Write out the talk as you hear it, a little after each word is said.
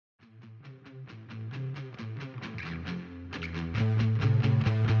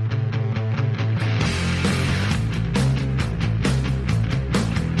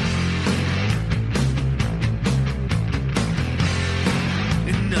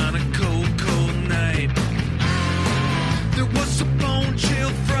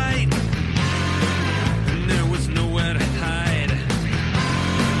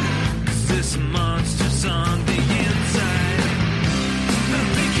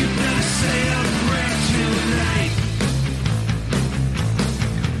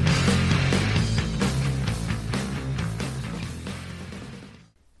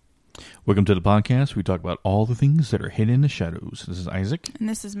Welcome to the podcast. We talk about all the things that are hidden in the shadows. This is Isaac. And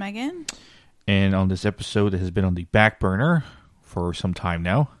this is Megan. And on this episode that has been on the back burner for some time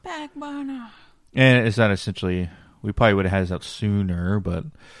now. Back burner. And it's not essentially, we probably would have had this out sooner, but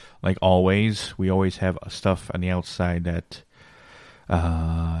like always, we always have stuff on the outside that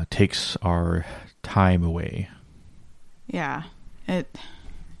takes our time away. Yeah.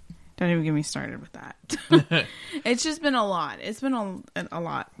 Don't even get me started with that. It's just been a lot. It's been a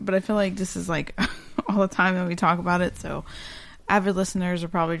lot. But I feel like this is like all the time that we talk about it. So avid listeners are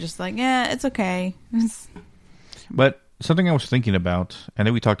probably just like, yeah, it's okay. But something I was thinking about, I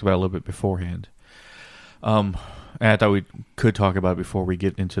know we talked about it a little bit beforehand. And I thought we could talk about it before we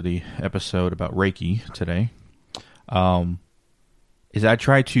get into the episode about Reiki today. Is I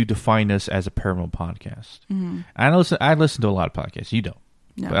try to define us as a paranormal podcast. Mm-hmm. I listen to a lot of podcasts. You don't.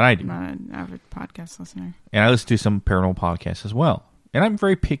 No, but I do. I'm not an avid podcast listener. And I listen to some paranormal podcasts as well. And I'm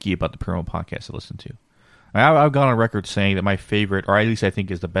very picky about the paranormal podcasts I listen to. I've gone on record saying that my favorite, or at least I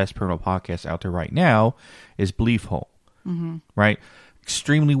think is the best paranormal podcast out there right now, is Belief Hole. Mm-hmm. Right?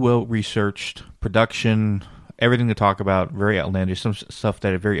 Extremely well researched, production, everything to talk about, very outlandish, some stuff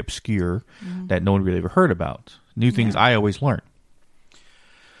that are very obscure that no one really ever heard about. New things I always learn.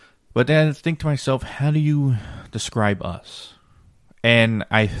 But then I think to myself, how do you describe us? And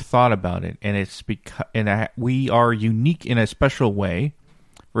I thought about it, and it's because we are unique in a special way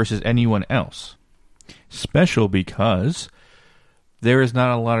versus anyone else. Special because there is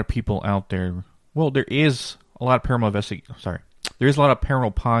not a lot of people out there. Well, there is a lot of there is a lot of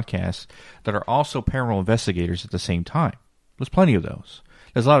paranormal podcasts that are also paranormal investigators at the same time. There's plenty of those.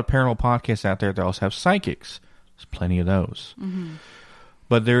 There's a lot of paranormal podcasts out there that also have psychics. There's plenty of those. Mm-hmm.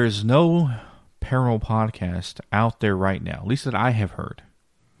 But there is no paranormal podcast out there right now, at least that I have heard,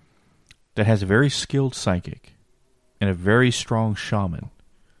 that has a very skilled psychic and a very strong shaman.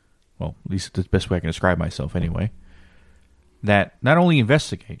 Well, at least the best way I can describe myself anyway. That not only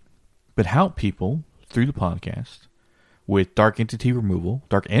investigate, but help people through the podcast with dark entity removal,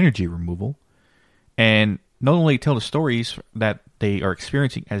 dark energy removal, and not only tell the stories that they are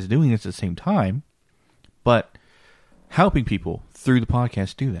experiencing as doing this at the same time, but helping people through the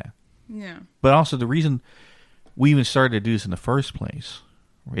podcast do that. Yeah. But also the reason we even started to do this in the first place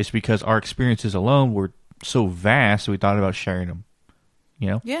is because our experiences alone were so vast that we thought about sharing them. You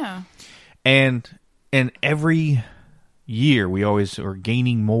know? Yeah. And every year we always are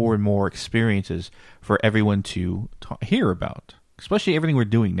gaining more and more experiences for everyone to hear about. Especially everything we're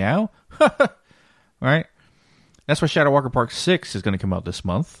doing now. Right? That's why Shadow Walker Park 6 is going to come out this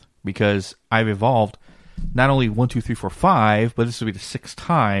month. Because I've evolved not only 1, 2, 3, 4, 5, but this will be the 6th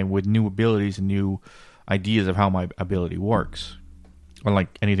time with new abilities and new ideas of how my ability works.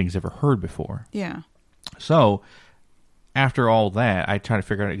 Unlike anything's ever heard before. Yeah. So, after all that, I try to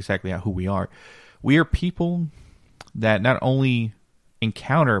figure out exactly who we are. We are people that not only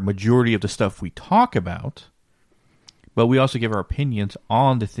encounter a majority of the stuff we talk about, but we also give our opinions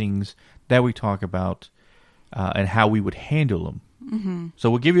on the things that we talk about and how we would handle them. Mm-hmm.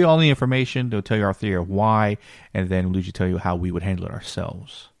 So we'll give you all the information. They'll tell you our theory of why, and then we'll usually tell you how we would handle it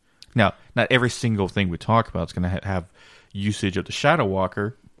ourselves. Now, not every single thing we talk about is going to have usage of the Shadow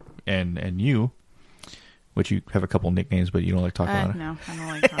Walker and you, which you have a couple nicknames, but you don't like talking about it. No, I don't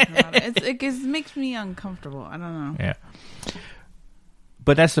like talking about it. It makes me uncomfortable. I don't know. Yeah.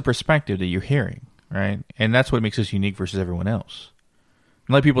 But that's the perspective that you're hearing, right? And that's what makes us unique versus everyone else.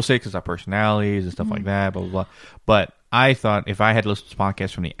 And like people say, because our personalities and stuff like that, blah, blah, blah. But I thought if I had listened to this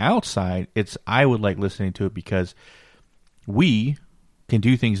podcast from the outside, I would like listening to it because we can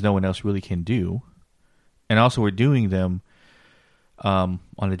do things no one else really can do. And also we're doing them on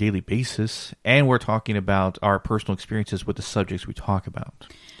a daily basis. And we're talking about our personal experiences with the subjects we talk about.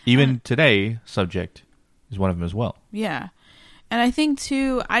 Even today, subject is one of them as well. Yeah. And I think,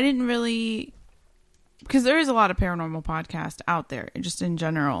 too, I didn't really... Because there is a lot of paranormal podcasts out there, just in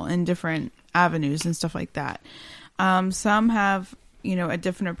general, in different avenues and stuff like that. Some have, a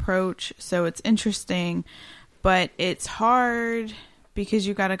different approach, so it's interesting, but it's hard because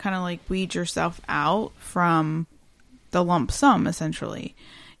you got to kind of like weed yourself out from the lump sum, essentially.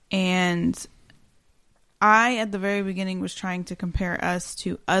 And I, at the very beginning, was trying to compare us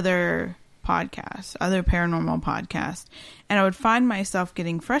to other podcasts, other paranormal podcasts, and I would find myself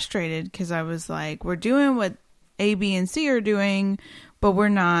getting frustrated because I was like, we're doing what A, B, and C are doing, but we're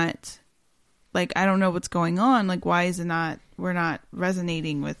not, like, I don't know what's going on. Like, why is it not, we're not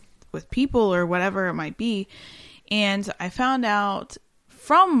resonating with people or whatever it might be. And I found out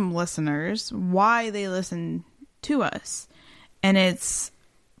from listeners why they listen to us. And it's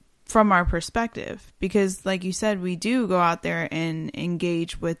from our perspective. Because like you said, we do go out there and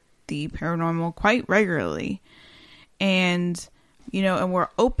engage with the paranormal quite regularly. And, and we're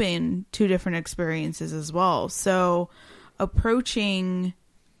open to different experiences as well. So approaching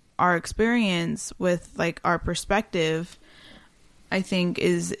our experience with like our perspective, I think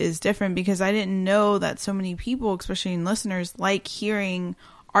is different, because I didn't know that so many people, especially in listeners, like hearing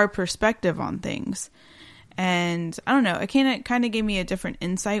our perspective on things. And I don't know, it kind of gave me a different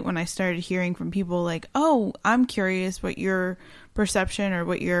insight when I started hearing from people like, oh, I'm curious what your perception or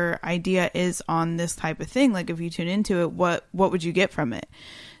what your idea is on this type of thing. Like, if you tune into it, what would you get from it?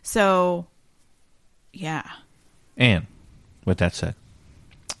 So, yeah. And with that said,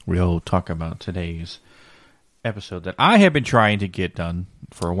 we'll talk about today's episode that I have been trying to get done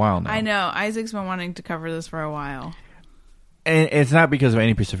for a while now. I know. Isaac's been wanting to cover this for a while. And it's not because of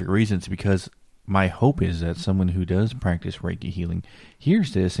any specific reason. It's because my hope is that someone who does practice Reiki healing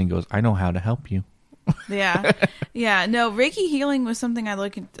hears this and goes, I know how to help you. Yeah. Yeah. No, Reiki healing was something I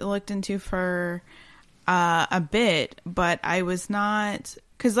looked into for a bit, but I was not,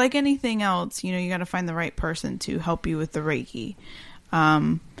 because like anything else, you got to find the right person to help you with the Reiki.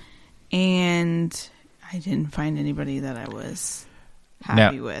 And I didn't find anybody that I was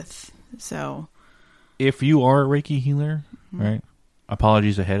happy with. So if you are a Reiki healer, right,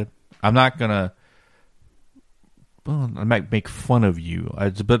 apologies ahead. I'm not going to, I might make fun of you,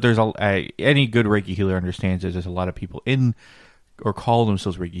 but there's any good Reiki healer understands that there's a lot of people in or call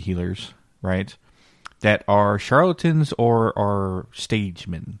themselves Reiki healers, right, that are charlatans or are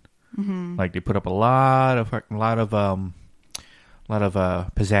stagemen. Mm-hmm. Like, they put up a lot of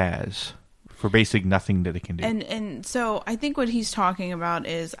pizzazz for basically nothing that they can do. And so I think what he's talking about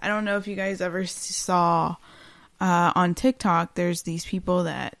is, I don't know if you guys ever saw on TikTok, there's these people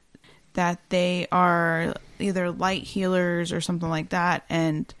that they are either light healers or something like that,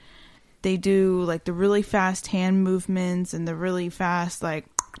 and they do like the really fast hand movements and the really fast like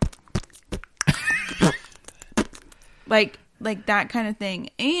that kind of thing.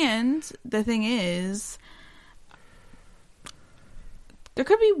 And the thing is, there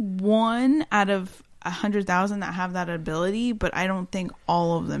could be 1 out of 100,000 that have that ability, but I don't think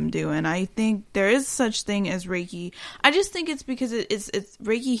all of them do. And I think there is such thing as Reiki. I just think it's because it's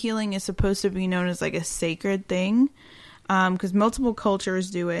Reiki healing is supposed to be known as like a sacred thing, because multiple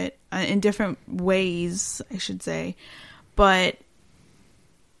cultures do it in different ways, I should say. But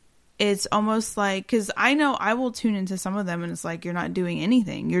it's almost like, because I know I will tune into some of them and it's like, you're not doing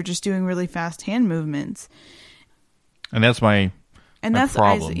anything. You're just doing really fast hand movements. And that's my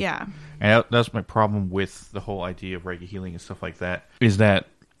problem. Yeah. And that's my problem with the whole idea of Reiki healing and stuff like that, is that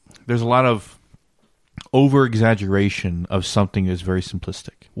there's a lot of over-exaggeration of something that's very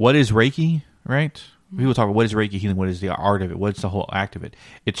simplistic. What is Reiki, right? Mm-hmm. People talk about what is Reiki healing, what is the art of it, what's the whole act of it.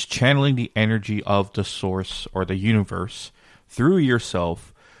 It's channeling the energy of the source or the universe through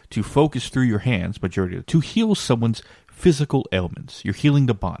yourself to focus through your hands, majority of it, to heal someone's physical ailments. You're healing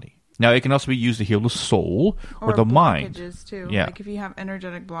the body. Now, it can also be used to heal the soul or the mind. Blockages, too. Yeah. Like if you have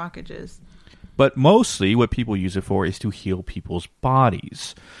energetic blockages. But mostly what people use it for is to heal people's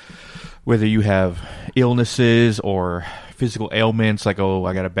bodies. Whether you have illnesses or physical ailments, like, oh,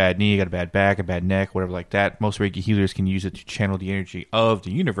 I got a bad knee, I got a bad back, a bad neck, whatever like that. Most Reiki healers can use it to channel the energy of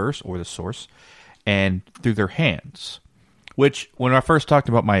the universe or the source and through their hands. Which, when I first talked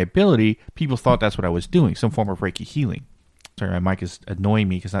about my ability, people thought that's what I was doing, some form of Reiki healing. Sorry, my mic is annoying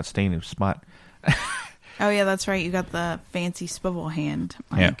me because it's not staying in the spot. Oh, yeah, that's right. You got the fancy swivel hand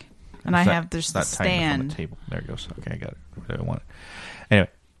mic. Yeah. And I have just the stand. On the table. There it goes. Okay, I got it. Where I want it. Anyway,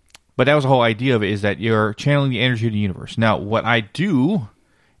 but that was the whole idea of it, is that you're channeling the energy of the universe. Now, what I do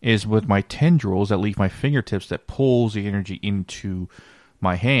is with my tendrils that leave my fingertips that pulls the energy into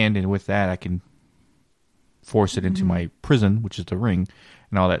my hand, and with that I can force it into my prison, which is the ring,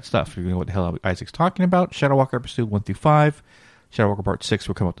 and all that stuff. If you know what the hell Isaac's talking about, Shadow Walker episode 1 through 5, Shadow Walker part 6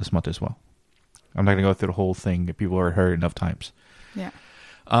 will come out this month as well. I'm not going to go through the whole thing that people already heard enough times. Yeah.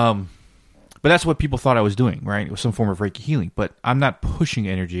 But that's what people thought I was doing, right? It was some form of Reiki healing. But I'm not pushing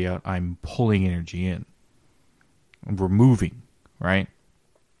energy out. I'm pulling energy in. I'm removing, right?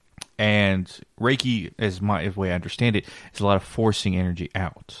 And Reiki, as the way I understand it, is a lot of forcing energy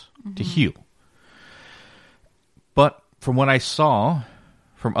out to heal. But from what I saw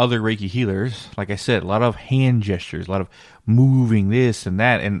from other Reiki healers, like I said, a lot of hand gestures, a lot of moving this and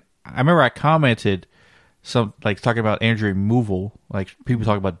that. And I remember I commented talking about energy removal, like people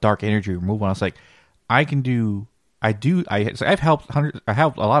talk about dark energy removal. And I was like, I've helped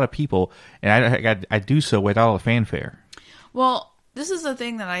a lot of people, and I do so without a fanfare. Well, this is the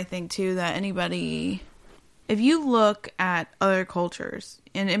thing that I think too, that anybody, if you look at other cultures,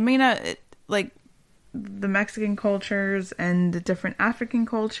 and it may not, like, the Mexican cultures and the different African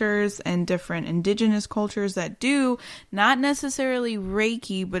cultures and different indigenous cultures that do not necessarily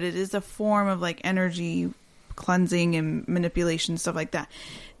Reiki, but it is a form of like energy cleansing and manipulation, stuff like that.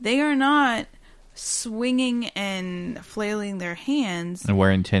 They are not swinging and flailing their hands and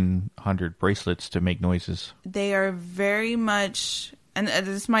wearing 1,000 bracelets to make noises. They are very much, and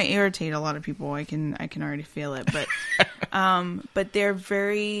this might irritate a lot of people. I can already feel it, but they're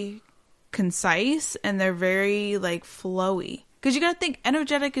very concise and they're very like flowy. Because you got to think,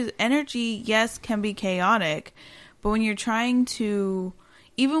 energetic is energy. Yes, can be chaotic, but when you're trying to,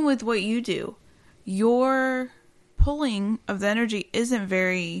 even with what you do, your pulling of the energy isn't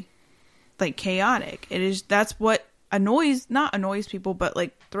very like chaotic. That's what not annoys people, but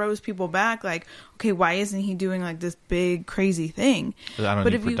like throws people back. Like, okay, why isn't he doing like this big crazy thing? I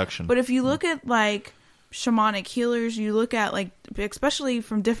don't need production. But if you look at like shamanic healers, you look at like, especially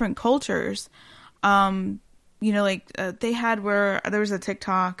from different cultures, they had where there was a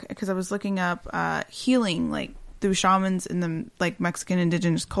TikTok, because I was looking up healing like through shamans in the like Mexican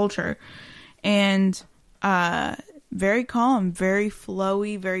indigenous culture, and very calm, very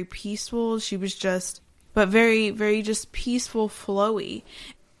flowy, very peaceful. She was but very, very just peaceful, flowy.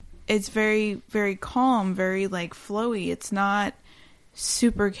 It's very, very calm, very like flowy. It's not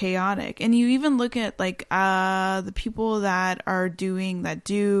super chaotic. And you even look at like the people that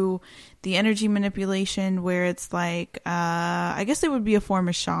do the energy manipulation, where it's like I guess it would be a form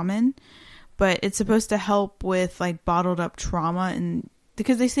of shaman, but it's supposed to help with like bottled up trauma, and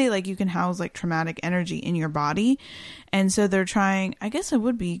because they say like you can house like traumatic energy in your body, and so they're trying, I guess it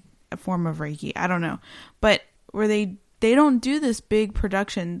would be a form of Reiki, I don't know, but where they don't do this big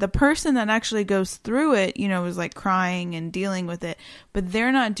production. The person that actually goes through it, is like crying and dealing with it, but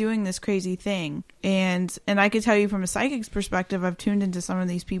they're not doing this crazy thing. And I could tell you from a psychic's perspective, I've tuned into some of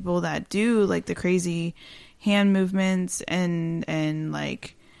these people that do like the crazy hand movements and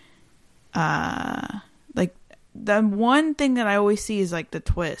like the one thing that I always see is like the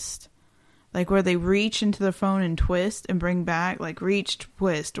twist. Like where they reach into the phone and twist and bring back, like reach,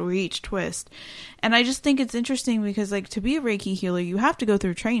 twist. And I just think it's interesting because like to be a Reiki healer, you have to go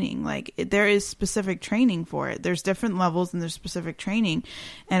through training. Like there is specific training for it. There's different levels and there's specific training.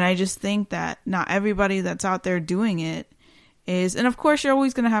 And I just think that not everybody that's out there doing it is, and of course you're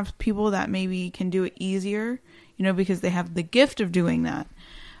always going to have people that maybe can do it easier, because they have the gift of doing that.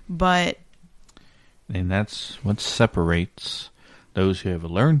 And that's what separates those who have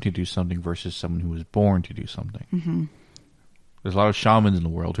learned to do something versus someone who was born to do something. Mm-hmm. There's a lot of shamans in the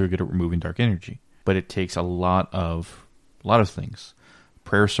world who are good at removing dark energy, but it takes a lot of things: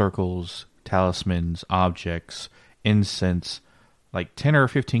 prayer circles, talismans, objects, incense, like 10 or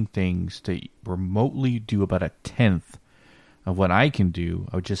 15 things to remotely do about 1/10 of what I can do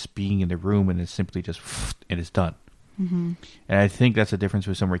of just being in the room, and it's simply just and it's done. Mm-hmm. And I think that's the difference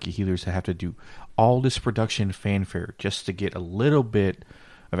with some Reiki healers that have to do all this production fanfare just to get a little bit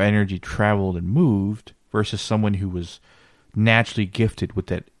of energy traveled and moved, versus someone who was naturally gifted with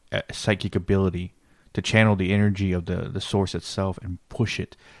that psychic ability to channel the energy of the source itself and push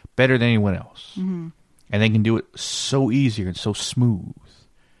it better than anyone else. Mm-hmm. And they can do it so easier and so smooth.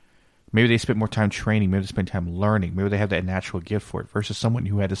 Maybe they spend more time training. Maybe they spend time learning. Maybe they have that natural gift for it, versus someone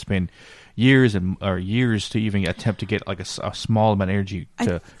who had to spend years to even attempt to get like a small amount of energy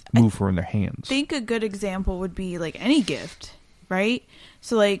to move her in their hands. I think a good example would be like any gift, right?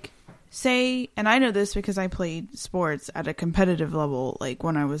 So like say, and I know this because I played sports at a competitive level, like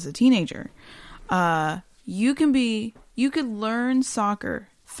when I was a teenager. You could learn soccer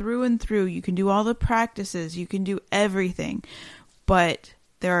through and through. You can do all the practices. You can do everything, but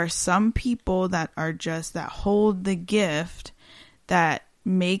there are some people that hold the gift that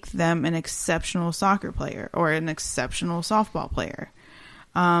make them an exceptional soccer player or an exceptional softball player.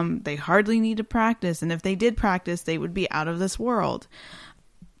 They hardly need to practice. And if they did practice, they would be out of this world.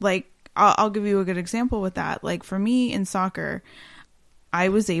 Like, I'll give you a good example with that. Like for me in soccer, I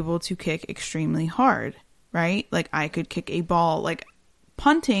was able to kick extremely hard, right? Like I could kick a ball, like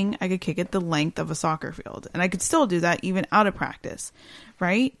punting, I could kick it the length of a soccer field, and I could still do that even out of practice,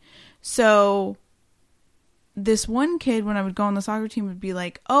 right? So this one kid, when I would go on the soccer team, would be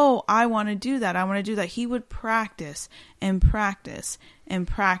like, oh, I want to do that. He would practice and practice and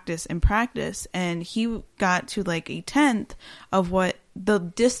practice and practice. And he got to like 1/10 of what the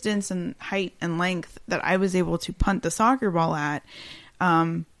distance and height and length that I was able to punt the soccer ball at.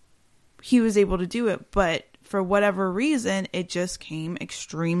 He was able to do it, but for whatever reason, it just came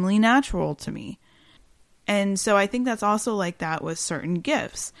extremely natural to me. And so I think that's also like that with certain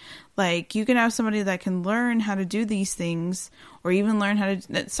gifts. Like you can have somebody that can learn how to do these things, or even learn how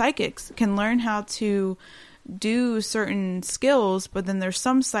to, psychics can learn how to do certain skills, but then there's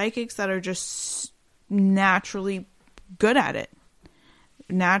some psychics that are just naturally good at it,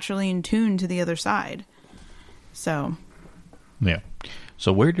 naturally in tune to the other side. So yeah.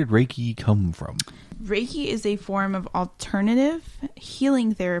 So where did Reiki come from? Reiki is a form of alternative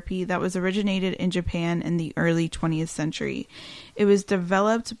healing therapy that was originated in Japan in the early 20th century. It was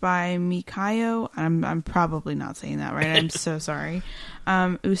developed by Mikao, I'm probably not saying that right, I'm so sorry,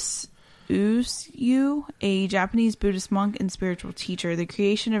 Usyu, a Japanese Buddhist monk and spiritual teacher. The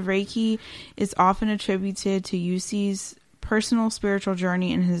creation of Reiki is often attributed to Usyu's personal spiritual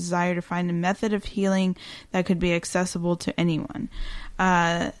journey and his desire to find a method of healing that could be accessible to anyone.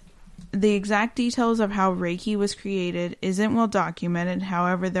 The exact details of how Reiki was created isn't well documented.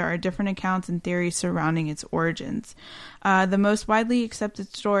 However, there are different accounts and theories surrounding its origins. The most widely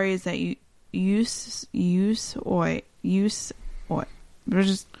accepted story is that Usui,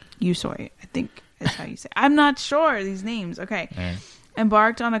 I think is how you say it. I'm not sure these names. Okay.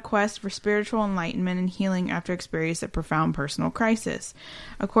 Embarked on a quest for spiritual enlightenment and healing after experiencing a profound personal crisis.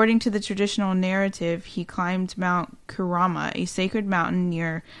 According to the traditional narrative, he climbed Mount Kurama, a sacred mountain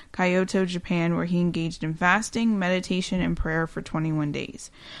near Kyoto, Japan, where he engaged in fasting, meditation, and prayer for 21 days.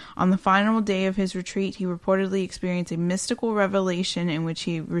 On the final day of his retreat, he reportedly experienced a mystical revelation in which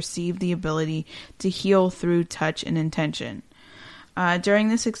he received the ability to heal through touch and intention. During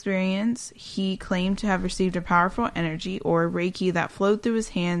this experience, he claimed to have received a powerful energy, or Reiki, that flowed through his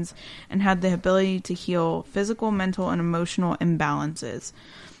hands and had the ability to heal physical, mental, and emotional imbalances.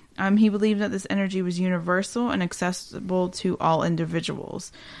 He believed that this energy was universal and accessible to all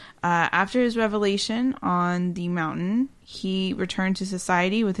individuals. After his revelation on the mountain, he returned to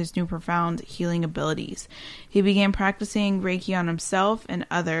society with his new profound healing abilities. He began practicing Reiki on himself and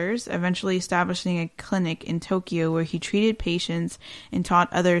others, eventually establishing a clinic in Tokyo where he treated patients and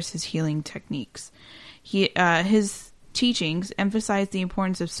taught others his healing techniques. His teachings emphasized the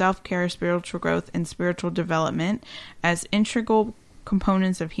importance of self-care, spiritual growth, and spiritual development as integral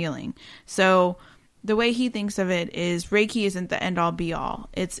components of healing. So the way he thinks of it is Reiki isn't the end-all be-all.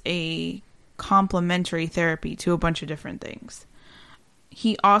 It's a complementary therapy to a bunch of different things.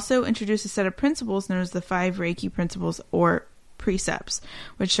 He also introduced a set of principles known as the 5 Reiki principles or precepts,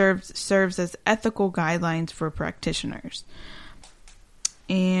 which serves as ethical guidelines for practitioners.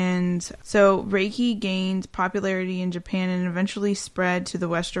 And so Reiki gained popularity in Japan and eventually spread to the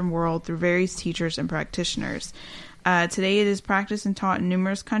Western world through various teachers and practitioners. Today it is practiced and taught in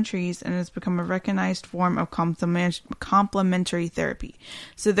numerous countries and has become a recognized form of complementary therapy.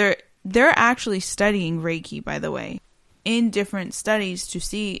 So they're actually studying Reiki, by the way, in different studies to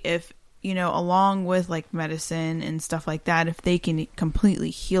see if, along with like medicine and stuff like that, if they can completely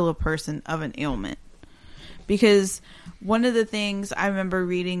heal a person of an ailment. Because one of the things I remember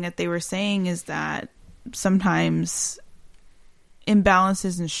reading that they were saying is that sometimes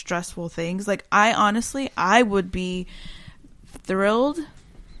imbalances and stressful things, like I would be thrilled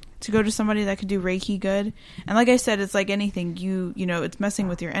to go to somebody that could do Reiki good. And like I said, it's like anything, it's messing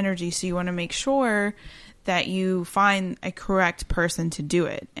with your energy, so you want to make sure that you find a correct person to do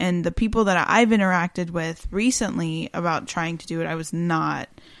it. And the people that I've interacted with recently about trying to do it, I was not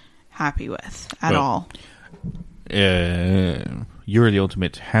happy with at all. You're the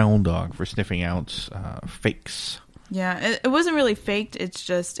ultimate hound dog for sniffing out fakes. Yeah, it wasn't really faked. It's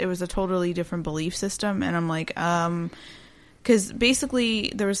just, it was a totally different belief system. And I'm like, because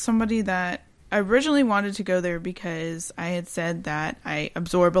basically there was somebody that I originally wanted to go there because I had said that I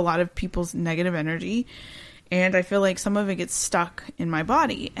absorb a lot of people's negative energy. And I feel like some of it gets stuck in my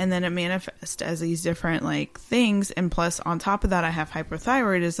body. And then it manifests as these different like things. And plus on top of that, I have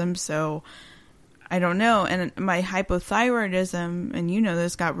hypothyroidism. So I don't know. And my hypothyroidism, and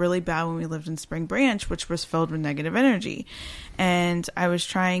this, got really bad when we lived in Spring Branch, which was filled with negative energy. And I was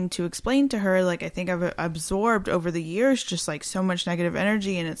trying to explain to her, like, I think I've absorbed over the years just like so much negative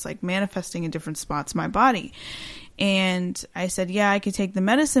energy, and it's like manifesting in different spots in my body. And I said, yeah, I could take the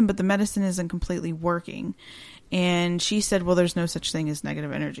medicine, but the medicine isn't completely working. And she said, well, there's no such thing as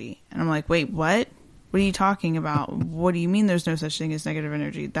negative energy. And I'm like, wait, what? What are you talking about? What do you mean there's no such thing as negative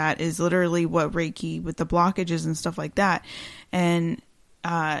energy? That is literally what Reiki, with the blockages and stuff like that. And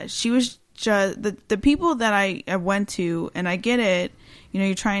she was just, the people that I went to, and I get it,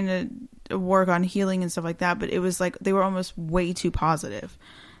 you're trying to work on healing and stuff like that, but it was like they were almost way too positive.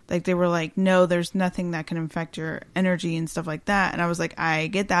 Like they were like, no, there's nothing that can affect your energy and stuff like that. And I was like, I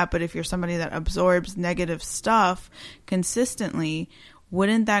get that, but if you're somebody that absorbs negative stuff consistently,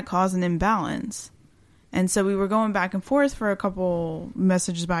 wouldn't that cause an imbalance? And so we were going back and forth for a couple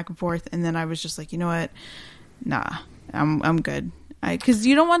messages back and forth. And then I was just like, you know what? Nah, I'm good. Because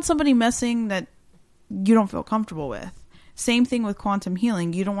you don't want somebody messing that you don't feel comfortable with. Same thing with quantum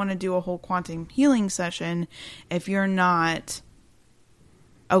healing. You don't want to do a whole quantum healing session if you're not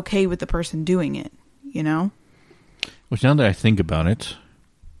okay with the person doing it, you know? Which, now that I think about it,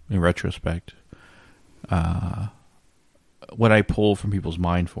 in retrospect, what I pull from people's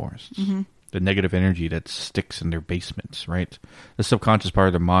mind forests, the negative energy that sticks in their basements, right? The subconscious part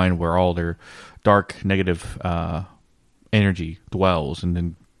of their mind where all their dark, negative energy dwells and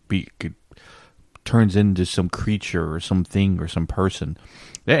then turns into some creature or something or some person.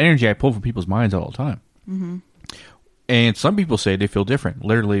 That energy I pull from people's minds all the time. Mm-hmm. And some people say they feel different,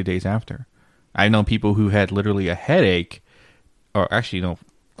 literally days after. I know people who had literally a headache, or actually,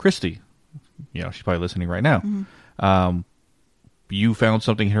 Christy, she's probably listening right now. Mm-hmm. You found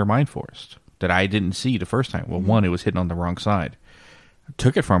something in her mind forest that I didn't see the first time. Well, one, it was hidden on the wrong side. I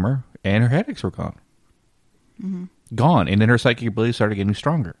took it from her, and her headaches were gone. Mm-hmm. Gone. And then her psychic ability started getting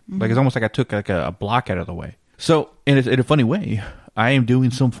stronger. Mm-hmm. Like, it's almost like I took a block out of the way. So, in a funny way, I am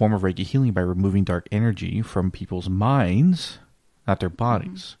doing some form of Reiki healing by removing dark energy from people's minds, not their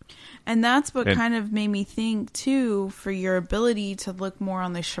bodies. Mm-hmm. And that's what kind of made me think, too, for your ability to look more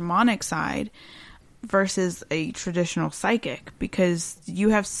on the shamanic side versus a traditional psychic, because you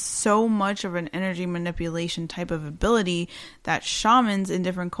have so much of an energy manipulation type of ability that shamans in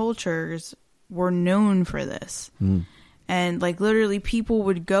different cultures were known for this. Mm. And like literally people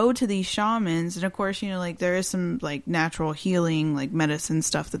would go to these shamans, and of course, there is some like natural healing, like medicine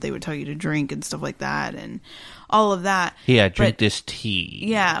stuff that they would tell you to drink and stuff like that and all of that. Yeah, drink this tea.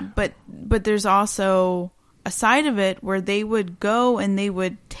 Yeah, but there's also a side of it where they would go and they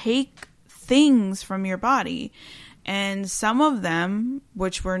would take things from your body. And some of them,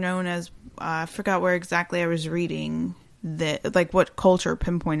 which were known as, I forgot where exactly I was reading that, like what culture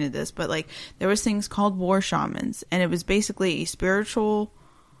pinpointed this, but like there was things called war shamans, and it was basically a spiritual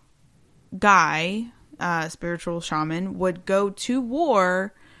guy, spiritual shaman would go to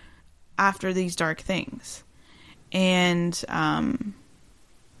war after these dark things. And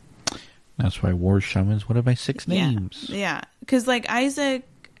that's why war shamans, one of my 6 names. Yeah. Because like Isaac,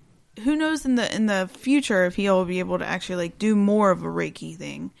 who knows in the future if he'll be able to actually like do more of a Reiki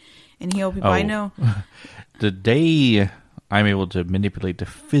thing and heal people. I know the day I'm able to manipulate the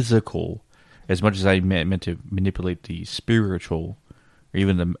physical as much as I meant to manipulate the spiritual or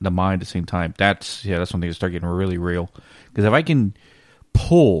even the mind at the same time, that's something to start getting really real. Because if I can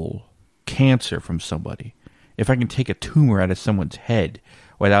pull cancer from somebody, if I can take a tumor out of someone's head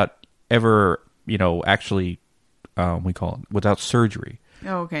without ever, actually, without surgery.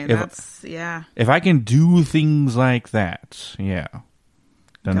 Oh, okay, If I can do things like that, then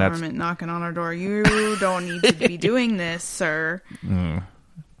government knocking on our door. You don't need to be doing this, sir.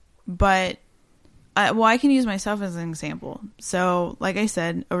 But, I can use myself as an example. So, like I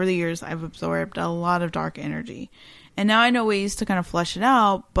said, over the years, I've absorbed a lot of dark energy. And now I know ways to kind of flush it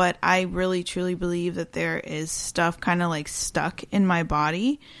out, but I really, truly believe that there is stuff kind of like stuck in my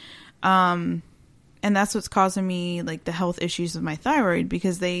body. And that's what's causing me like the health issues of my thyroid,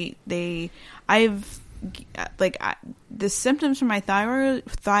 because the symptoms from my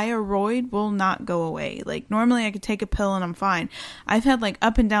thyroid will not go away. Like normally I could take a pill and I'm fine. I've had like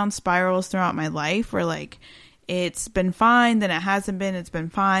up and down spirals throughout my life where like it's been fine, then it hasn't been, it's been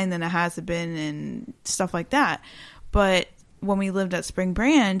fine, then it hasn't been, and stuff like that. But when we lived at Spring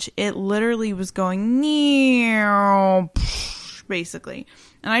Branch, it literally was going basically.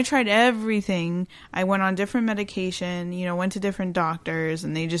 And I tried everything. I went on different medication, went to different doctors,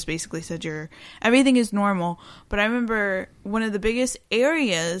 and they just basically said everything is normal. But I remember one of the biggest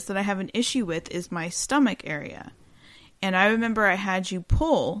areas that I have an issue with is my stomach area. And I remember I had you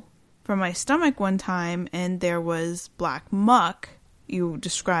pull from my stomach one time, and there was black muck, you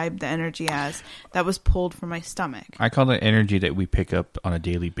described the energy as, that was pulled from my stomach. I call that energy that we pick up on a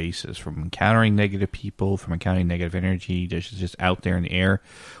daily basis from encountering negative people, from encountering negative energy that's just out there in the air.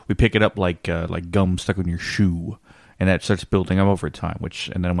 We pick it up like gum stuck on your shoe, and that starts building up over time.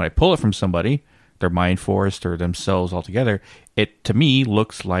 And then when I pull it from somebody, their mind forest or themselves altogether, it to me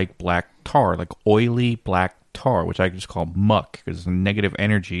looks like black tar, like oily black tar, which I just call muck because it's a negative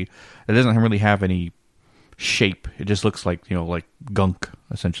energy that doesn't really have any shape. It just looks like like gunk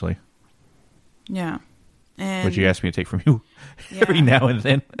essentially. Yeah. And which you ask me to take from you every now and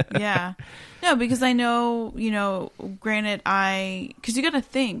then. Yeah. No, because I know, granted because you got to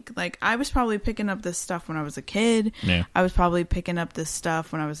think, like I was probably picking up this stuff when I was a kid. Yeah. I was probably picking up this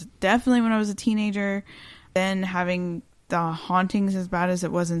stuff when I was a teenager, then having the hauntings as bad as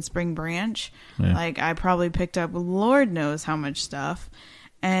it was in Spring Branch. Yeah. Like, I probably picked up Lord knows how much stuff.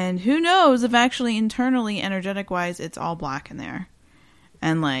 And who knows if actually internally, energetic-wise, it's all black in there.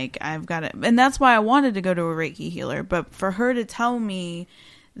 And, like, I've got it. And that's why I wanted to go to a Reiki healer. But for her to tell me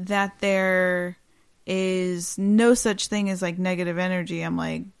that there is no such thing as, like, negative energy, I'm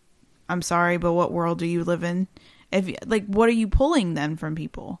like, I'm sorry, but what world do you live in? What are you pulling then from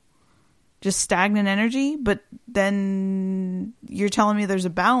people? Just stagnant energy? But then you're telling me there's a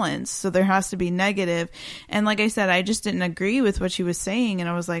balance, so there has to be negative. And like I said, I just didn't agree with what she was saying, and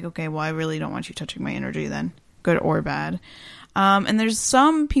I was like, okay, well, I really don't want you touching my energy then, good or bad. And there's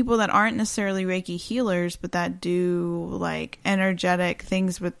some people that aren't necessarily Reiki healers, but that do like energetic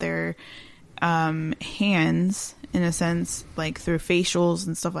things with their hands, in a sense, like through facials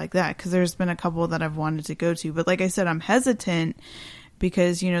and stuff like that. Because there's been a couple that I've wanted to go to, but like I said, I'm hesitant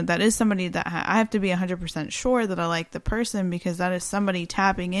because, you know, that is somebody that I have to be 100% sure that I like the person, because that is somebody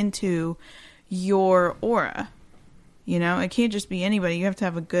tapping into your aura. You know, it can't just be anybody. You have to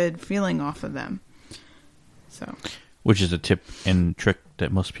have a good feeling off of them. So. Which is a tip and trick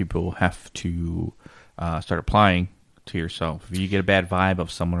that most people have to start applying to yourself. If you get a bad vibe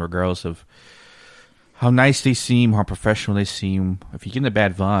of someone, regardless of how nice they seem, how professional they seem, if you get a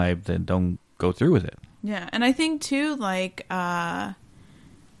bad vibe, then don't go through with it. Yeah, and I think too, like,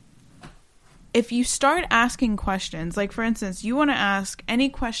 if you start asking questions, like for instance, you want to ask any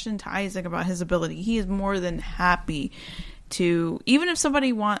question to Isaac about his ability, he is more than happy to, even if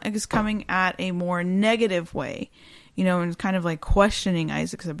somebody is coming at a more negative way, you know, and kind of like questioning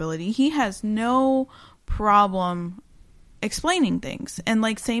Isaac's ability, he has no problem explaining things. And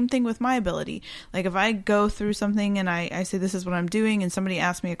like same thing with my ability. Like if I go through something and I say this is what I'm doing, and somebody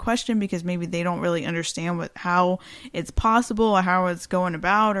asks me a question because maybe they don't really understand how it's possible or how it's going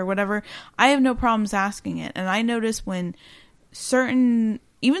about or whatever, I have no problems asking it. And I notice when certain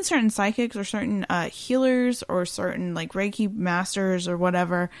psychics or certain healers or certain like Reiki masters or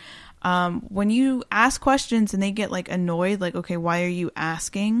whatever, when you ask questions and they get like annoyed, like, okay, why are you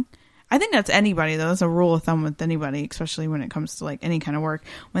asking? I think that's anybody though. That's a rule of thumb with anybody, especially when it comes to like any kind of work.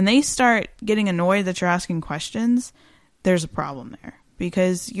 When they start getting annoyed that you're asking questions, there's a problem there,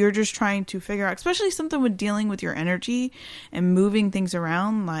 because you're just trying to figure out, especially something with dealing with your energy and moving things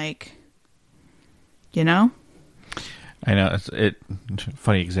around, like, you know? I know.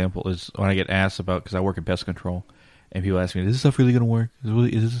 Funny example is when I get asked about, because I work in pest control, and people ask me, "Is this stuff really going to work?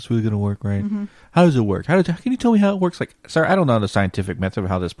 Is this really going to work? Right? Mm-hmm. How does it work? Can you tell me how it works?" Like, sir, I don't know the scientific method of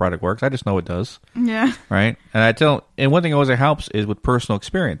how this product works. I just know it does. Yeah. Right. And one thing always that helps is with personal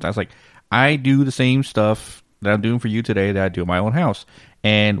experience. I was like, I do the same stuff that I'm doing for you today that I do in my own house,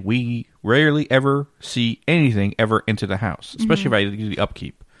 and we rarely ever see anything ever into the house, especially if I do the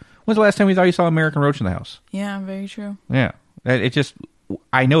upkeep. When's the last time you saw American Roach in the house? Yeah, very true. Yeah.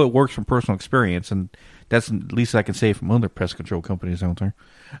 I know it works from personal experience, and that's the least I can say from other pest control companies out there.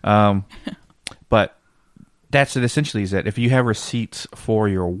 But that's it essentially, is that if you have receipts for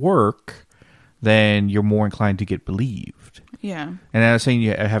your work, then you're more inclined to get believed. Yeah. And I was saying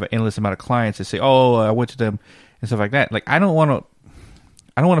you have an endless amount of clients that say, "Oh, I went to them," and stuff like that. Like, I don't want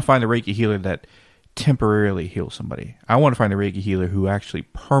to find the Reiki healer that temporarily heals somebody. I want to find the Reiki healer who actually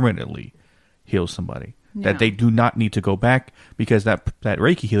permanently heals somebody. Yeah. That they do not need to go back, because that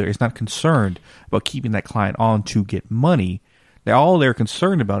Reiki healer is not concerned about keeping that client on to get money. All they're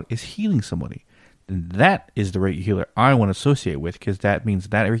concerned about is healing somebody. And that is the Reiki healer I want to associate with, because that means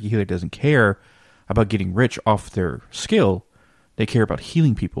that Reiki healer doesn't care about getting rich off their skill. They care about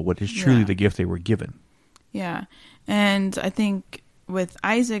healing people, what is truly the gift they were given. Yeah. And I think with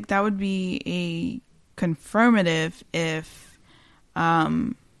Isaac, that would be a confirmative if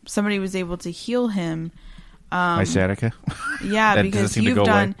somebody was able to heal him. My sciatica? Yeah, because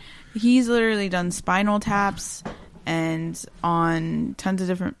he's literally done spinal taps and on tons of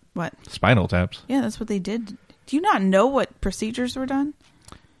different, what? Spinal taps? Yeah, that's what they did. Do you not know what procedures were done?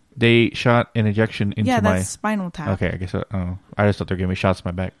 They shot an injection into my... Yeah, that's spinal tap. Okay, I guess I just thought they were giving me shots in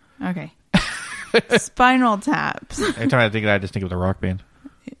my back. Okay. Spinal taps. Every time I think of that, I just think of the rock band.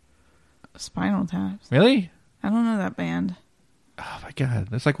 Spinal taps. Really? I don't know that band. Oh my god,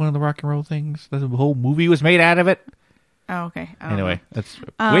 that's like one of the rock and roll things. The whole movie was made out of it. Oh, okay. Anyway, that's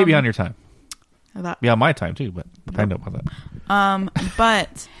way beyond your time. Beyond my time too, but I know about that.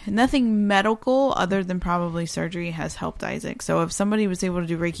 But nothing medical other than probably surgery has helped Isaac. So if somebody was able to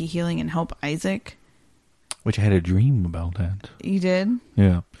do Reiki healing and help Isaac, which I had a dream about that. You did?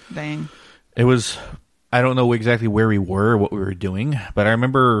 Yeah. Dang. It was. I don't know exactly where we were, what we were doing, but I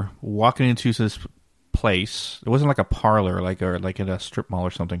remember walking into this place. It wasn't like a parlor, like in a strip mall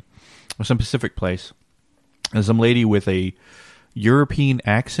or something, or some specific place. And some lady with a European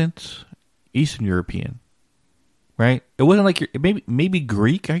accent, Eastern European, right? It wasn't like maybe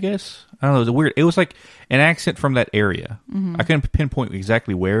Greek, I guess. I don't know. It was weird. It was like an accent from that area. Mm-hmm. I couldn't pinpoint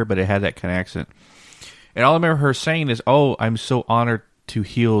exactly where, but it had that kind of accent. And all I remember her saying is, "Oh, I'm so honored to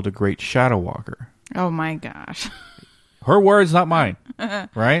heal the great Shadow Walker." Oh my gosh. Her words, not mine.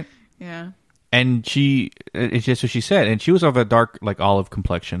 Right? Yeah. And it's just what she said. And she was of a dark, like olive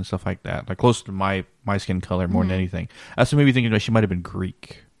complexion and stuff like that. Like close to my skin color more than anything. That's what made me think she might have been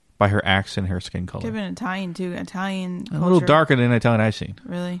Greek by her accent and her skin color. Could have been Italian too. Italian culture. A little darker than Italian I've seen.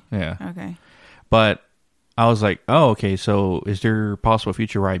 Really? Yeah. Okay. But I was like, oh, okay, so is there a possible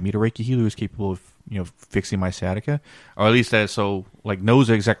future where I meet a Reiki healer who's capable of, fixing my sciatica? Or at least knows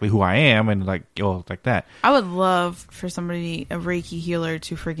exactly who I am and like that. I would love for somebody, a Reiki healer,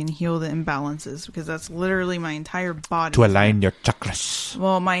 to freaking heal the imbalances, because that's literally my entire body. To align your chakras.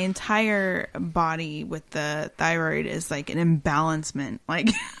 Well, my entire body with the thyroid is like an imbalancement. Like,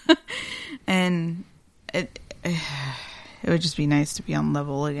 and it would just be nice to be on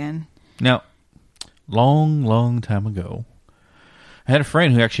level again. Now, long time ago, I had a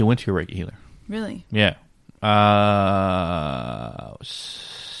friend who actually went to a Reiki healer. Really? Yeah. I was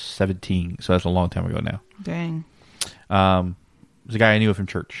 17, so that's a long time ago now. Dang. There's a guy I knew from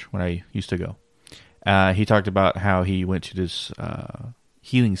church when I used to go. He talked about how he went to this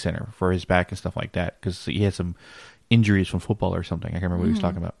healing center for his back and stuff like that, because he had some injuries from football or something. I can't remember what he was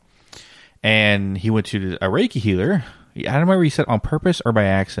talking about. And he went to a Reiki healer. I don't remember if he said on purpose or by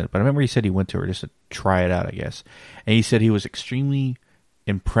accident, but I remember he said he went to her just to try it out, I guess. And he said he was extremely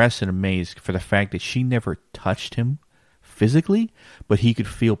impressed and amazed for the fact that she never touched him physically, but he could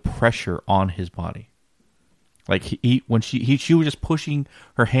feel pressure on his body. Like she was just pushing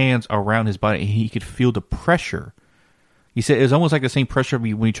her hands around his body, and he could feel the pressure. He said it was almost like the same pressure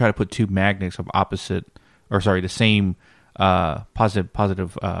when you try to put two magnets of the same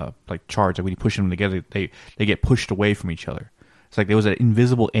positive like charge. Like when you push them together, they get pushed away from each other. It's like there was an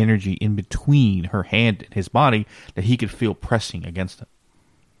invisible energy in between her hand and his body that he could feel pressing against him.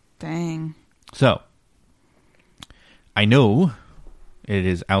 Dang. So, I know it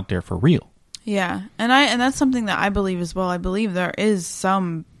is out there for real. Yeah, and that's something that I believe as well. I believe there is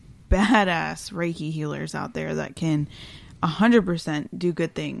some badass Reiki healers out there that can 100% do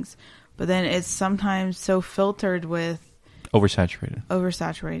good things, but then it's sometimes so filtered with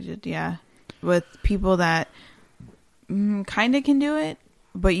oversaturated, yeah, with people that kind of can do it,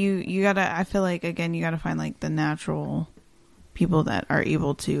 but you gotta. I feel like again, you gotta find like the natural people that are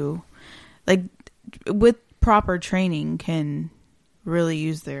able to, like, with proper training, can really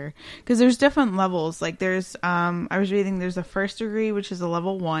use because there's different levels. Like there's I was reading there's a first degree, which is a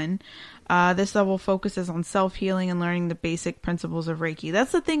level 1. This level focuses on self-healing and learning the basic principles of Reiki.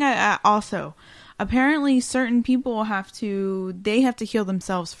 That's the thing. I also, apparently certain people have to heal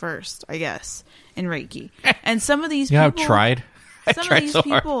themselves first, I guess, in Reiki. And some of these people, I've tried. Some of these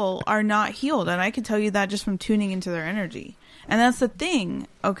people are not healed, and I can tell you that just from tuning into their energy. And that's the thing,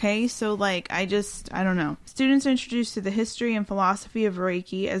 okay? So, like, I don't know. Students are introduced to the history and philosophy of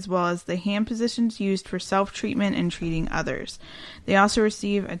Reiki, as well as the hand positions used for self-treatment and treating others. They also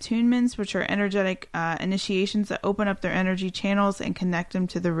receive attunements, which are energetic initiations that open up their energy channels and connect them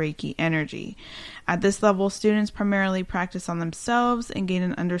to the Reiki energy. At this level, students primarily practice on themselves and gain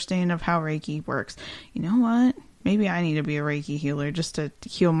an understanding of how Reiki works. You know what? Maybe I need to be a Reiki healer just to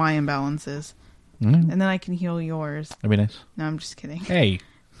heal my imbalances. And then I can heal yours. That'd be nice. No, I'm just kidding. Hey.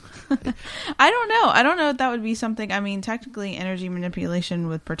 I don't know. I don't know if that would be something. I mean, technically, energy manipulation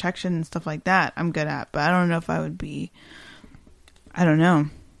with protection and stuff like that, I'm good at. But I don't know if I would be. I don't know.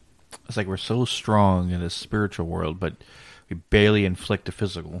 It's like we're so strong in the spiritual world, but we barely inflict the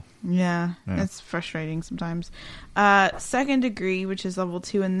physical. Yeah. It's frustrating sometimes. Second degree, which is level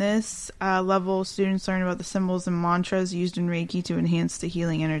 2. In this level, students learn about the symbols and mantras used in Reiki to enhance the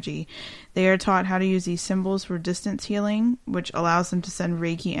healing energy. They are taught how to use these symbols for distance healing, which allows them to send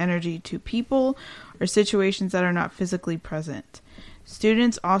Reiki energy to people or situations that are not physically present.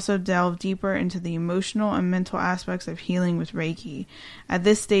 Students also delve deeper into the emotional and mental aspects of healing with Reiki. At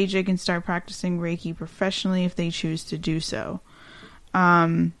this stage, they can start practicing Reiki professionally if they choose to do so.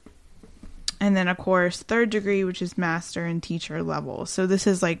 And then, of course, third degree, which is master and teacher level. So this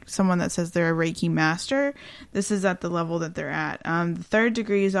is like someone that says they're a Reiki master. This is at the level that they're at. The third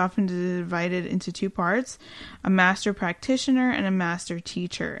degree is often divided into 2 parts, a master practitioner and a master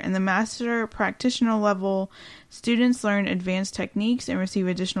teacher. In the master practitioner level, students learn advanced techniques and receive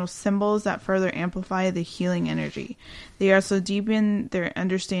additional symbols that further amplify the healing energy. They also deepen their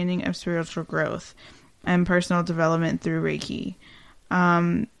understanding of spiritual growth and personal development through Reiki.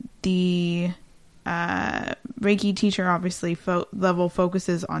 The Reiki teacher obviously level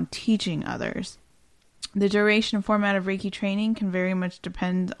focuses on teaching others. The duration and format of Reiki training can very much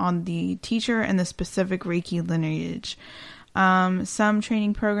depend on the teacher and the specific Reiki lineage. Some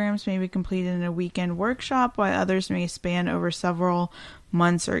training programs may be completed in a weekend workshop, while others may span over several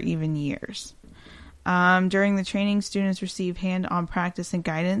months or even years. During the training, students receive hand-on practice and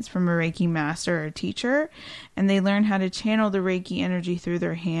guidance from a Reiki master or teacher, and they learn how to channel the Reiki energy through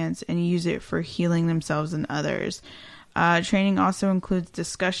their hands and use it for healing themselves and others. Training also includes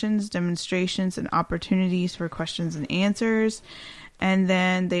discussions, demonstrations, and opportunities for questions and answers. And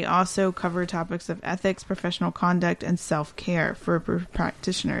then they also cover topics of ethics, professional conduct, and self-care for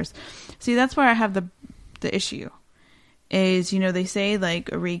practitioners. See, that's where I have the issue. Is, they say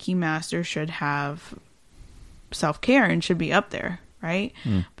like a Reiki master should have self-care and should be up there, right?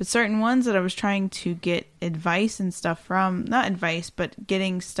 But certain ones that I was trying to get advice and stuff from, not advice, but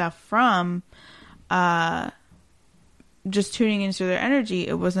getting stuff from, just tuning into their energy,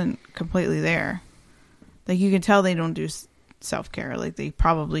 it wasn't completely there. Like, you can tell they don't do self-care like they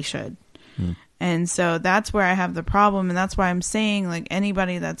probably should. And so that's where I have the problem, and that's why I'm saying, like,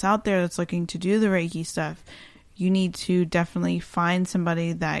 anybody that's out there that's looking to do the Reiki stuff, you need to definitely find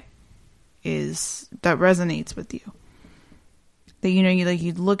somebody that resonates with you. That,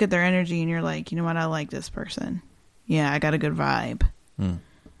 you look at their energy and you're like, you know what, I like this person. Yeah, I got a good vibe.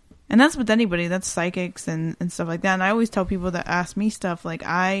 And that's with anybody. That's psychics and stuff like that. And I always tell people that ask me stuff, like,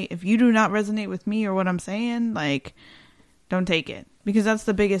 if you do not resonate with me or what I'm saying, like, don't take it. Because that's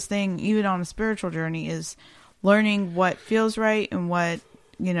the biggest thing, even on a spiritual journey, is learning what feels right and what,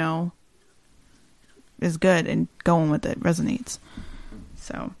 is good and going with it, resonates.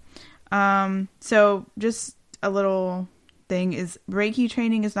 So just a little thing is Reiki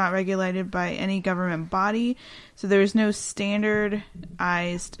training is not regulated by any government body, so there is no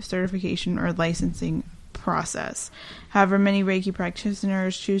standardized certification or licensing process. However, many Reiki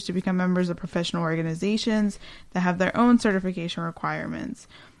practitioners choose to become members of professional organizations that have their own certification requirements.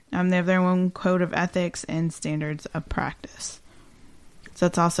 They have their own code of ethics and standards of practice. So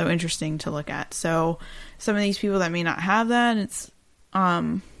that's also interesting to look at. So some of these people that may not have that, it's, I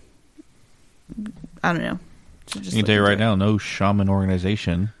don't know. I can tell you right now, no shaman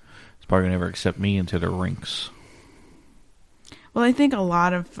organization is probably going to ever accept me into their ranks. Well, I think a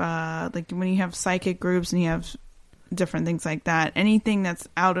lot of, like when you have psychic groups and you have different things like that, anything that's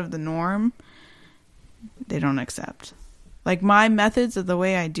out of the norm, they don't accept. Like my methods of the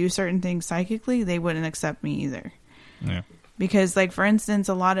way I do certain things psychically, they wouldn't accept me either. Yeah. Because, like, for instance,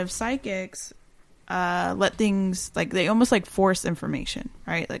 a lot of psychics let things, like, they almost, like, force information,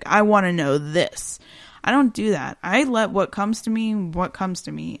 right? Like, I want to know this. I don't do that. I let what comes to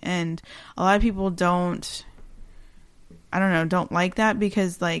me. And a lot of people don't like that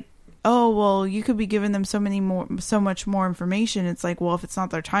because, like, oh, well, you could be giving them so much more information. It's like, well, if it's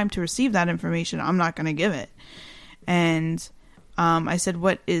not their time to receive that information, I'm not going to give it. And I said,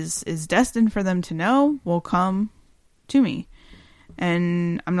 what is destined for them to know will come to me.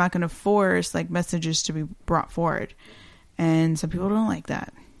 And I'm not going to force, like, messages to be brought forward. And some people don't like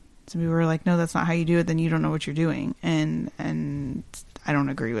that. Some people are like, no, that's not how you do it. Then you don't know what you're doing. And I don't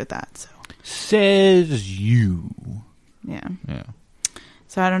agree with that. So says you. Yeah. Yeah.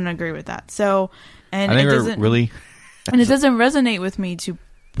 So I don't agree with that. So, and I think it doesn't really, and it doesn't resonate with me to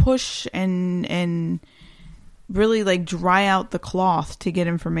push and really, like, dry out the cloth to get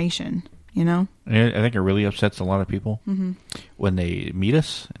information. I think it really upsets a lot of people when they meet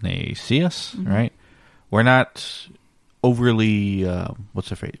us and they see us, right? We're not overly, what's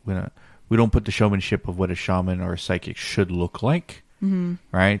the phrase? We don't put the showmanship of what a shaman or a psychic should look like,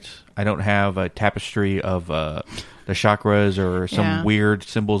 right? I don't have a tapestry of the chakras or some weird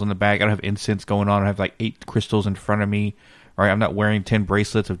symbols on the back. I don't have incense going on. I have like 8 crystals in front of me, right? I'm not wearing 10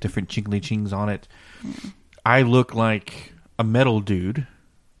 bracelets of different chingly-chings on it. I look like a metal dude.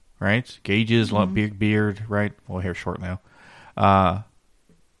 Right? Gauges, long beard, right? Well, hair short now.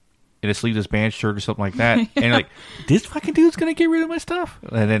 In a sleeveless band shirt or something like that. And like, this fucking dude's going to get rid of my stuff?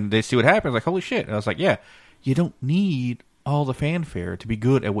 And then they see what happens. Like, holy shit. And I was like, yeah, you don't need all the fanfare to be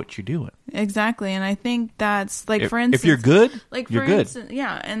good at what you're doing. Exactly. And I think that's, like, for instance... If you're good, like, you're for good. Instance,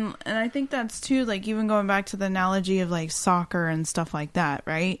 yeah. And I think that's, too, like, even going back to the analogy of, like, soccer and stuff like that,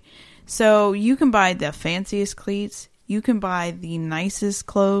 right? So you can buy the fanciest cleats. You can buy the nicest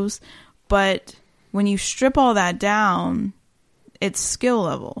clothes, but when you strip all that down, it's skill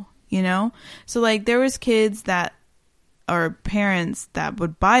level, So, like, there was kids that or parents that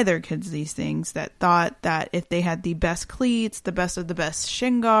would buy their kids these things that thought that if they had the best cleats, the best of the best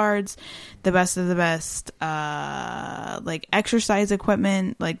shin guards, the best of the best like exercise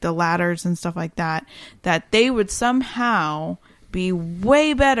equipment, like the ladders and stuff like that, that they would somehow be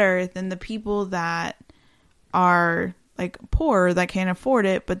way better than the people that are like poor, that can't afford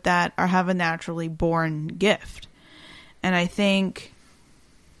it, but that have a naturally born gift. And I think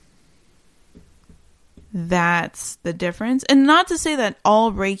that's the difference. And not to say that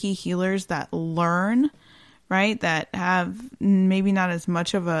all Reiki healers that learn, right, that have maybe not as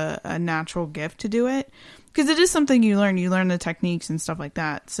much of a natural gift to do it, because it is something you learn the techniques and stuff like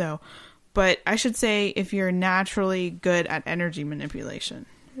that. So, but I should say if you're naturally good at energy manipulation,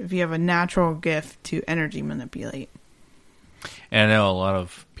 if you have a natural gift to energy manipulate. And I know a lot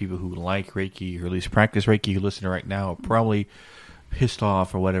of people who like Reiki, or at least practice Reiki, who listen to right now, are probably pissed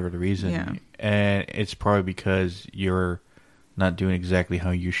off for whatever the reason. Yeah. And it's probably because you're not doing exactly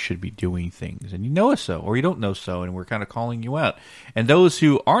how you should be doing things. And you know so, or you don't know so, and we're kind of calling you out. And those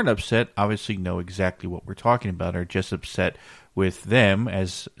who aren't upset obviously know exactly what we're talking about, are just upset with them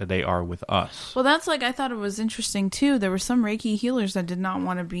as they are with us. Well, that's like, I thought it was interesting too. There were some Reiki healers that did not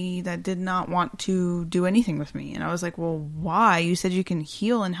want to do anything with me. And I was like, well, why? You said you can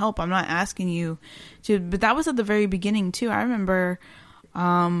heal and help. I'm not asking you to, but that was at the very beginning too. I remember,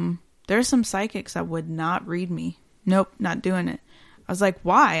 there's some psychics that would not read me. Nope, not doing it. I was like,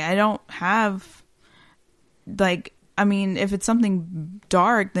 why? I don't have, like, I mean, if it's something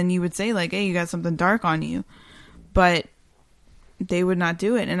dark, then you would say like, hey, you got something dark on you. But they would not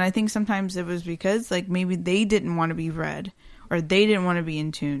do it. And I think sometimes it was because like maybe they didn't want to be read, or they didn't want to be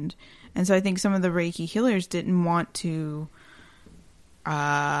in tuned. And so I think some of the Reiki healers didn't want to,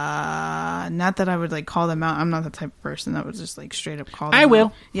 not that I would like call them out. I'm not the type of person that would just like straight up call them I will.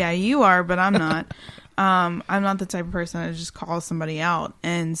 out. Yeah, you are, but I'm not. I'm not the type of person that just calls somebody out.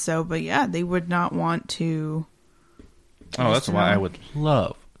 And so, but yeah, they would not want to. Oh, that's why I would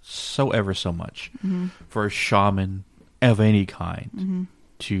love so much for a shaman of any kind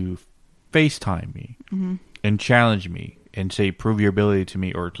to FaceTime me and challenge me and say, prove your ability to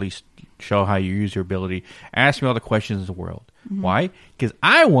me, or at least show how you use your ability. Ask me all the questions in the world. Why? Because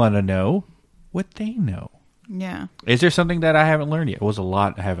I want to know what they know. Yeah. Is there something that I haven't learned yet? It was a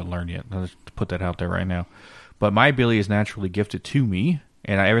lot I haven't learned yet. Let's put that out there right now. But my ability is naturally gifted to me,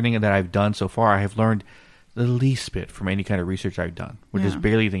 and everything that I've done so far, I have learned the least bit from any kind of research I've done, which is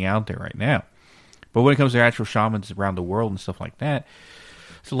barely anything out there right now. But when it comes to actual shamans around the world and stuff like that,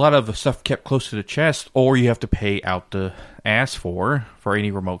 it's a lot of stuff kept close to the chest, or you have to pay out the ass for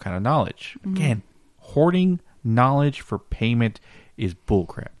any remote kind of knowledge. Again, hoarding knowledge for payment is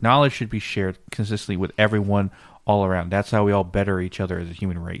bullcrap. Knowledge should be shared consistently with everyone all around. That's how we all better each other as a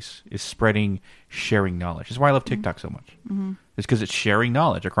human race, is spreading, sharing knowledge. That's why I love TikTok so much. It's because it's sharing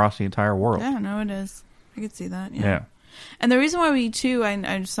knowledge across the entire world. Yeah, no, it is. I could see that. Yeah. And the reason why we too,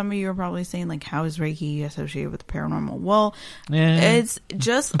 I some of you are probably saying like, how is Reiki associated with the paranormal? Well, it's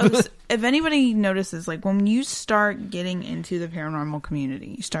just, if anybody notices, like when you start getting into the paranormal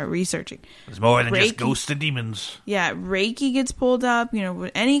community, you start researching. There's more than just ghosts and demons. Yeah, Reiki gets pulled up, you know,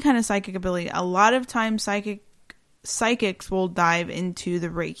 with any kind of psychic ability. A lot of times psychics will dive into the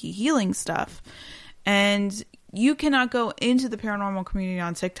Reiki healing stuff. And you cannot go into the paranormal community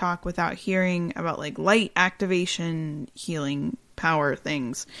on TikTok without hearing about like light activation, healing power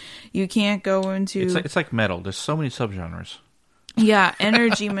things. You can't go into... It's like metal. There's so many subgenres. Yeah,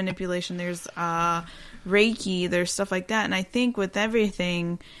 energy manipulation. There's Reiki. There's stuff like that. And I think with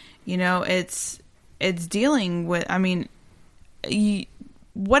everything, you know, it's dealing with... I mean,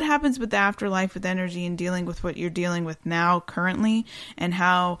 what happens with the afterlife with energy and dealing with what you're dealing with now currently, and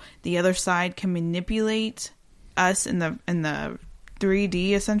how the other side can manipulate us in the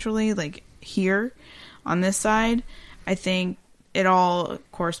 3D essentially, like here on this side, I think it all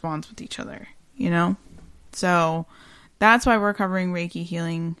corresponds with each other, you know? So that's why we're covering Reiki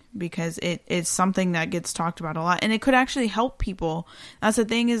healing, because it is something that gets talked about a lot, and it could actually help people. That's the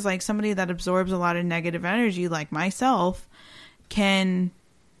thing, is like somebody that absorbs a lot of negative energy like myself can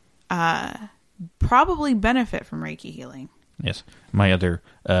probably benefit from Reiki healing. Yes. My other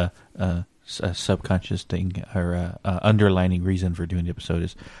subconscious thing, or underlining reason for doing the episode,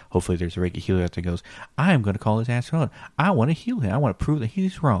 is hopefully there's a Reiki healer out there goes, I'm going to call his ass out. I want to heal him. I want to prove that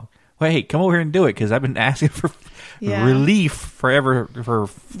he's wrong. Well, hey, come over here and do it, because I've been asking for relief forever for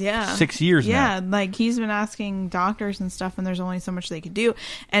 6 years now. Yeah, like he's been asking doctors and stuff, and there's only so much they could do.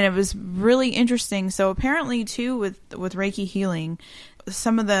 And it was really interesting. So apparently, too, with Reiki healing,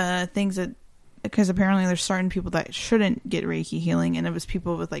 some of the things that because apparently there's certain people that shouldn't get Reiki healing, and it was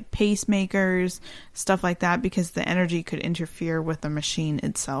people with like pacemakers, stuff like that, because the energy could interfere with the machine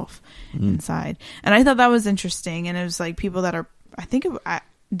itself inside. And I thought that was interesting. And it was like people that are,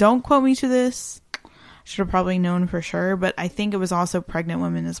 don't quote me to this, should have probably known for sure, but I think it was also pregnant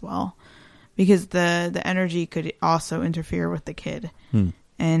women as well, because the energy could also interfere with the kid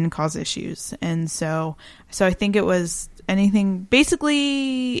and cause issues. And so I think it was anything,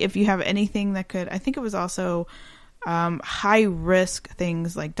 basically, if you have anything that could, I think it was also high risk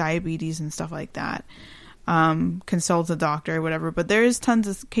things like diabetes and stuff like that. Consult a doctor or whatever. But there's tons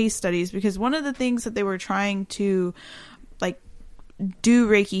of case studies, because one of the things that they were trying to like do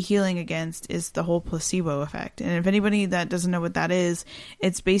Reiki healing against is the whole placebo effect. And if anybody that doesn't know what that is,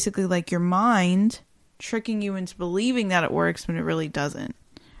 it's basically like your mind tricking you into believing that it works when it really doesn't,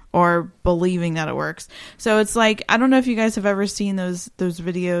 or believing that it works. So it's like, I don't know if you guys have ever seen those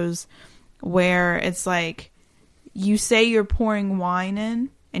videos where it's like you say you're pouring wine in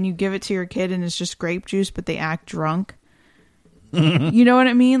and you give it to your kid and it's just grape juice, but they act drunk. You know what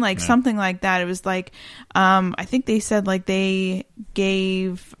I mean? Like something like that. It was like, I think they said like they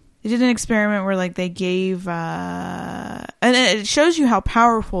did an experiment where like they gave, and it shows you how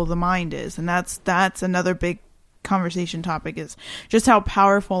powerful the mind is. And that's another big conversation topic, is just how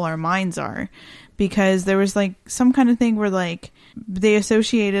powerful our minds are. Because there was like some kind of thing where like they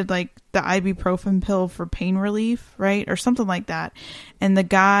associated like the ibuprofen pill for pain relief, right? Or something like that. And the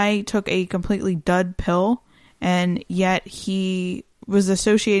guy took a completely dud pill, and yet he was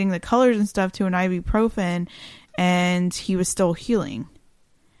associating the colors and stuff to an ibuprofen, and he was still healing.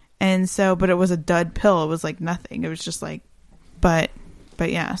 And so, but it was a dud pill. It was like nothing. It was just like, but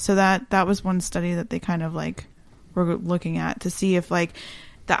yeah. So that was one study that they kind of like were looking at to see if like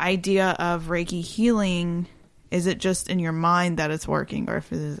the idea of Reiki healing, is it just in your mind that it's working, or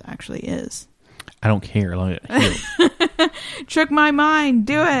if it actually is. I don't care. Let it heal. Trick my mind.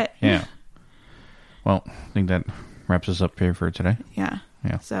 Do it. Yeah. Well, I think that wraps us up here for today. Yeah.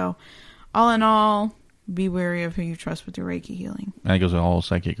 Yeah. So, all in all, be wary of who you trust with your Reiki healing. And it goes with all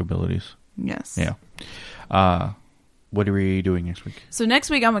psychic abilities. Yes. Yeah. What are we doing next week? So next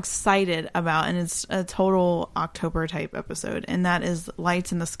week I'm excited about, and it's a total October type episode, and that is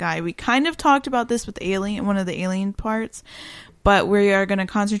Lights in the Sky. We kind of talked about this with one of the alien parts, but we are going to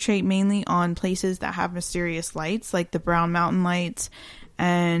concentrate mainly on places that have mysterious lights, like the Brown Mountain lights,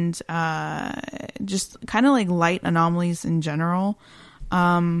 and just kind of like light anomalies in general.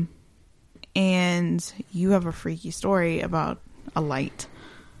 And you have a freaky story about a light.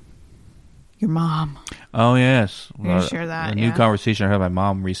 Your mom. Oh, yes. You're going to share that, A new conversation I had with my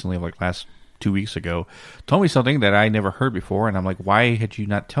mom recently, like last 2 weeks ago, told me something that I never heard before, and I'm like, why had you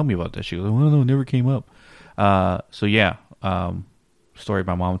not tell me about this? She goes, well, no, it never came up. So, yeah. Story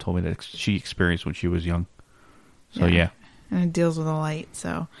my mom told me that she experienced when she was young. So, yeah. And it deals with a light,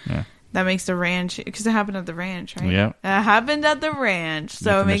 so... Yeah. That makes the ranch, because it happened at the ranch, right? Yeah. It happened at the ranch,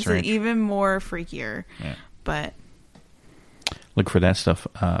 so it makes it even more freakier. Yeah. But look for that stuff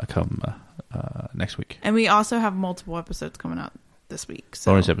come next week. And we also have multiple episodes coming out this week.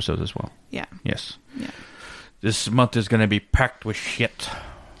 So. Bonus episodes as well. Yeah. Yes. Yeah. This month is going to be packed with shit.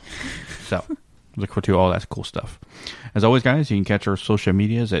 So look forward to all that cool stuff. As always, guys, you can catch our social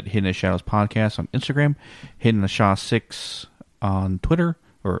medias at Hidden in the Shadows Podcast on Instagram, Hidden in the Shaw 6 on Twitter,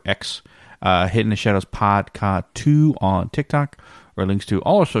 or X, Hidden in the Shadows Podcast 2 on TikTok, or links to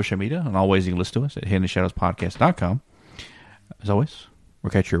all our social media and all ways you can listen to us at hiddenintheshadowspodcast.com. As always,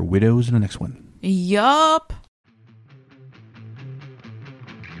 we'll catch your widows in the next one. Yup.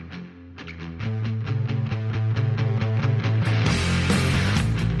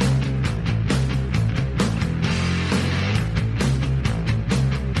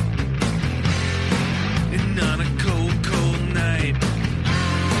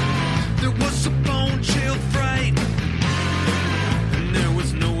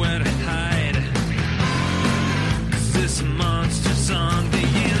 This month